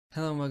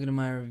Hello and welcome to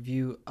my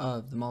review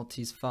of the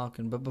Maltese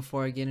Falcon, but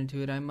before I get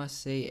into it, I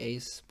must say a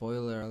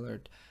spoiler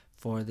alert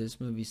for this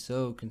movie,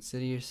 so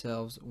consider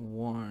yourselves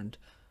warned.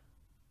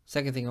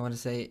 Second thing I want to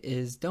say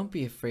is don't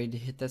be afraid to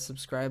hit that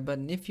subscribe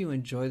button if you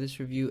enjoy this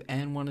review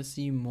and want to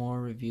see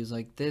more reviews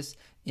like this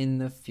in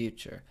the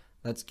future.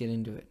 Let's get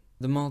into it.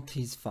 The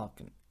Maltese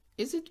Falcon.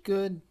 Is it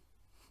good?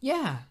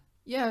 Yeah,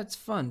 it's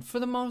fun. For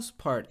the most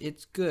part,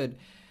 it's good.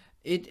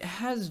 It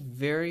has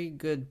very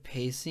good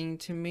pacing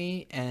to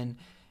me, and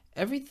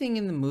everything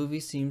in the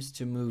movie seems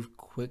to move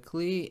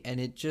quickly, and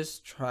it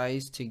just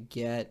tries to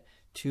get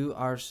to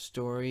our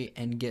story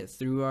and get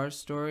through our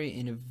story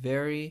in a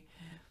very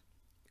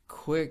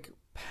quick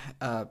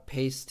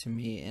pace to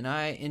me, and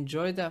I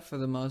enjoyed that for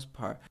the most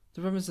part.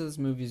 The premise of this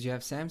movie is you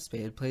have Sam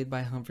Spade, played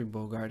by Humphrey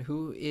Bogart,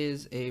 who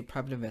is a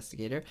private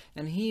investigator,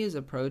 and he is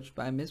approached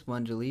by Miss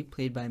Wonderly,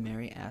 played by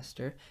Mary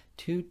Aster,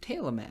 to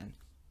tail a man.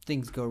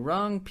 Things go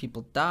wrong,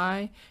 people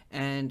die,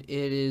 and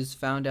it is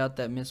found out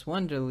that Miss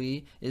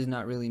Wonderly is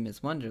not really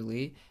Miss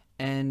Wonderly,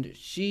 and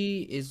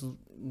she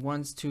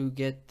wants to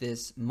get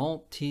this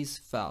Maltese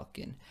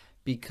Falcon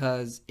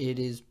because it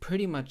is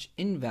pretty much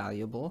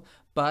invaluable,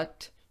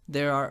 but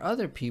there are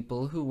other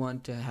people who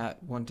want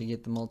to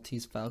get the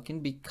Maltese Falcon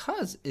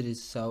because it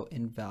is so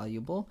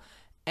invaluable,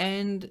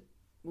 and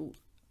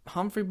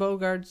Humphrey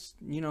Bogart's,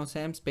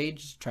 Sam Spade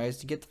just tries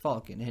to get the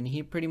Falcon, and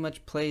he pretty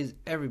much plays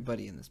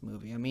everybody in this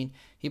movie. I mean,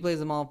 he plays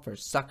them all for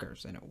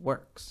suckers, and it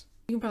works.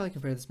 You can probably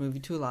compare this movie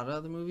to a lot of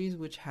other movies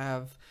which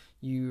have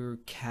your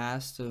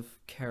cast of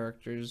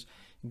characters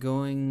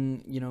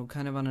going,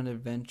 kind of on an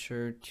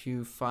adventure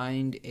to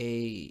find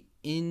a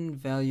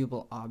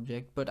invaluable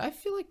object, but I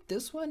feel like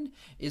this one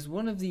is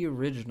one of the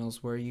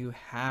originals where you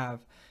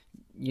have,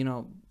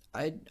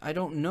 I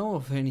don't know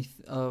of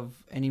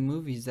any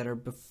movies that are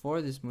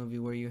before this movie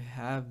where you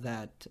have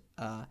that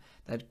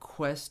that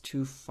quest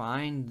to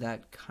find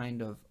that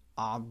kind of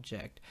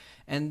object.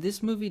 And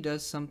this movie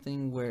does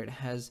something where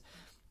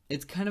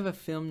it's kind of a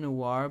film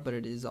noir, but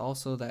it is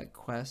also that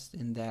quest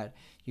in that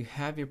you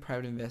have your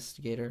private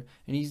investigator,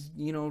 and he's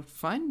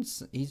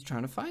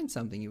trying to find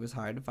something. He was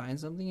hired to find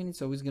something, and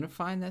he's always going to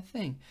find that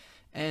thing.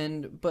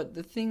 But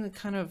the thing that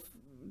kind of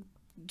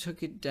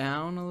took it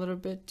down a little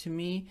bit to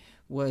me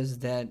was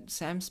that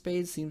Sam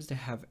Spade seems to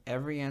have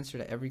every answer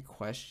to every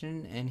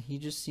question, and he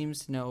just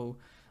seems to know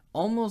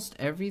almost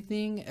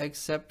everything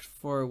except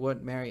for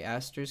what Mary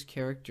Aster's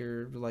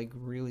character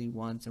really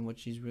wants and what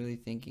she's really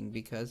thinking,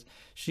 because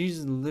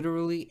she's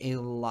literally a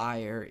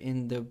liar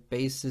in the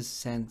basest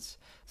sense.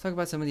 Let's talk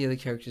about some of the other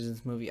characters in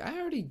this movie. I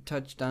already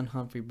touched on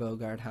Humphrey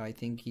Bogart, how I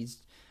think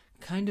he's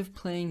kind of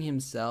playing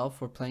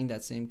himself or playing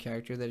that same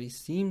character that he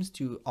seems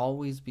to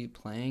always be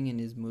playing in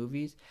his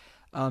movies.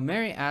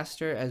 Mary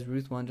Aster as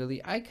Ruth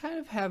Wonderly, I kind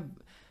of have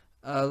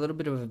a little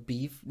bit of a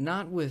beef,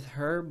 not with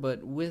her,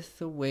 but with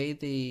the way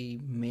they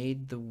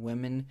made the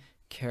women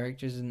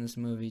characters in this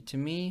movie. To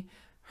me,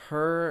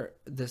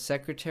 the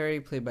secretary,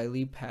 played by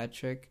Lee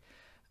Patrick,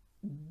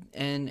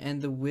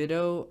 and the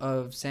widow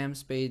of Sam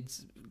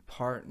Spade's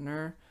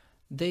partner,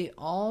 they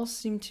all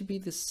seem to be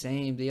the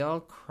same. They all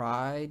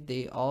cried.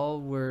 They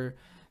all were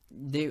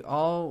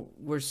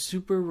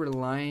super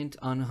reliant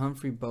on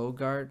Humphrey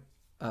Bogart,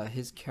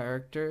 his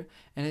character,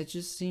 and it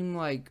just seemed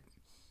like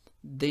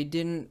they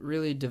didn't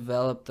really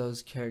develop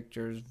those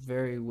characters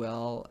very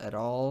well at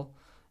all,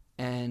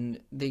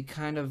 and they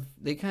kind of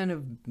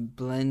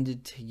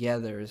blended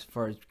together as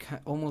far as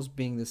almost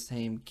being the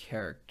same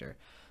character.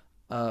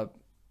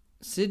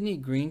 Sydney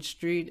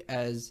Greenstreet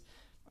as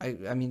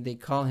I mean, they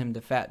call him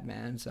the Fat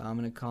Man, so I'm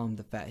gonna call him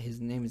the Fat. His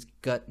name is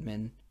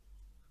Gutman,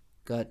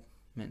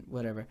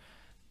 whatever.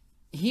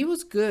 He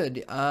was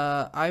good.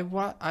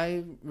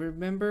 I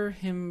remember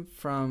him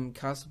from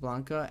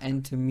Casablanca,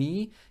 and to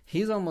me,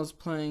 he's almost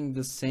playing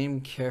the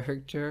same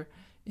character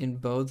in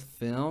both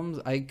films.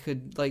 I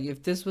could,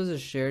 if this was a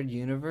shared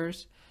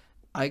universe,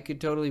 I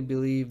could totally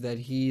believe that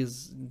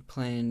he's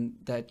playing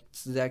that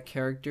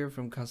character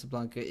from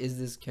Casablanca is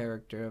this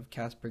character of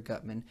Casper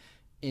Gutman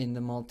in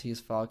the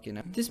Maltese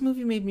Falcon. This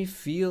movie made me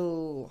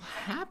feel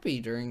happy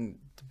during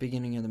the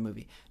beginning of the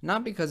movie.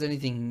 Not because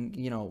anything,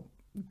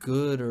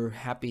 good or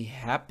happy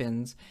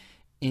happens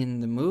in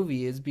the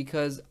movie, is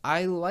because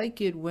I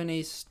like it when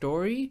a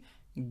story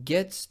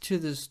gets to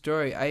the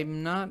story.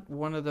 I'm not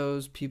one of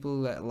those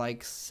people that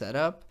like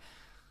setup.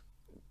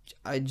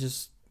 I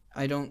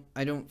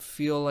don't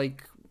feel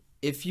like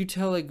if you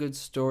tell a good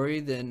story,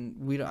 then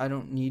I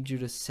don't need you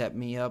to set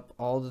me up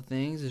all the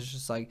things. It's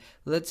just like,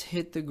 let's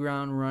hit the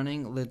ground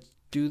running, let's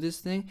do this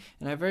thing,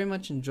 and I very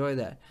much enjoy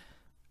that.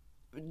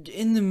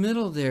 In the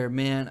middle there,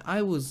 man,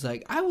 I was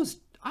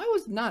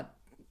not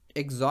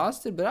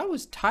exhausted, but I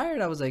was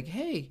tired. I was like,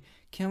 hey,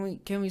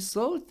 can we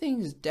slow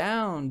things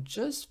down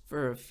just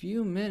for a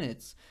few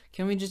minutes?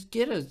 Can we just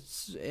get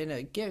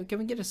can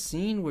we get a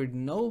scene where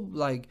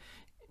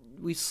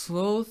we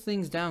slow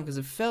things down? Because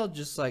it felt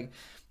just like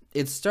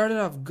it started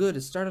off good,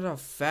 it started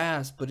off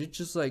fast, but it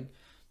just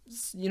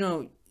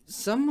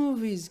some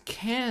movies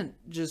can't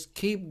just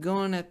keep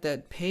going at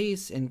that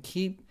pace and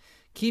keep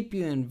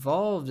you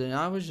involved. And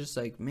I was just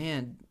like,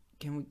 man,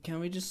 Can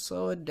we just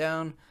slow it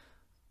down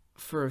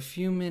for a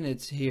few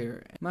minutes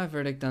here? My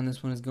verdict on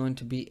this one is going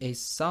to be a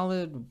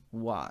solid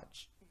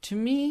watch. To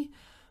me,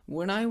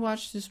 when I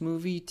watched this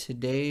movie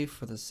today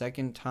for the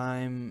second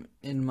time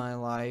in my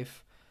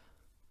life,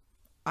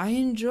 I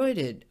enjoyed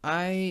it.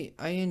 I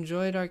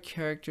enjoyed our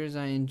characters.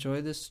 I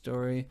enjoyed the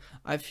story.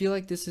 I feel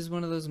like this is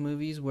one of those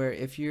movies where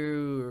if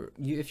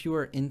if you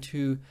are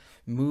into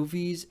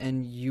movies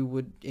and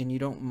you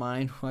don't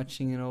mind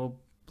watching an old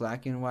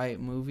black and white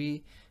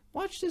movie,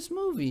 watch this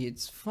movie.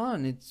 It's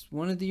fun. It's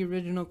one of the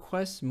original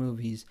Quest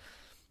movies.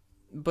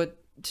 But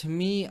to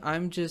me,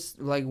 I'm just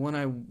like when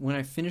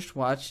I finished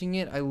watching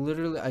it,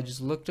 I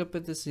just looked up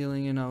at the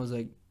ceiling and I was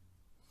like,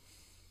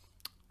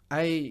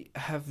 I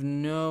have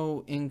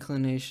no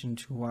inclination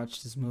to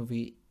watch this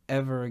movie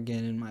ever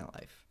again in my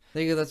life.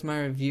 There you go, that's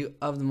my review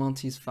of the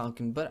Maltese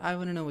Falcon, but I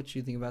want to know what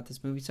you think about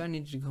this movie, so I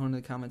need you to go into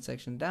the comment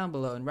section down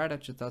below and write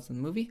out your thoughts on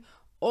the movie,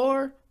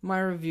 or my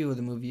review of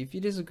the movie. If you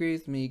disagree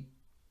with me,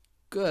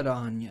 good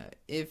on ya.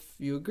 If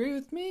you agree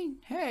with me,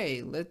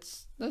 hey,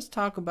 let's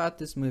talk about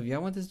this movie. I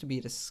want this to be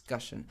a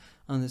discussion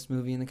on this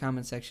movie in the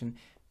comment section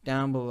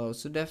down below,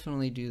 so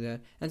definitely do that,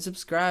 and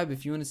subscribe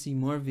if you want to see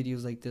more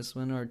videos like this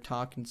one, or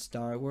talking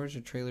Star Wars, or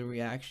trailer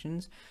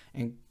reactions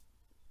and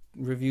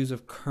reviews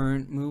of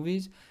current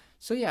movies.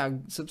 So yeah,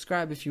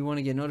 subscribe if you want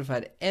to get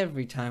notified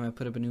every time I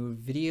put up a new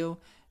video,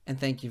 and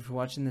thank you for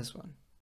watching this one.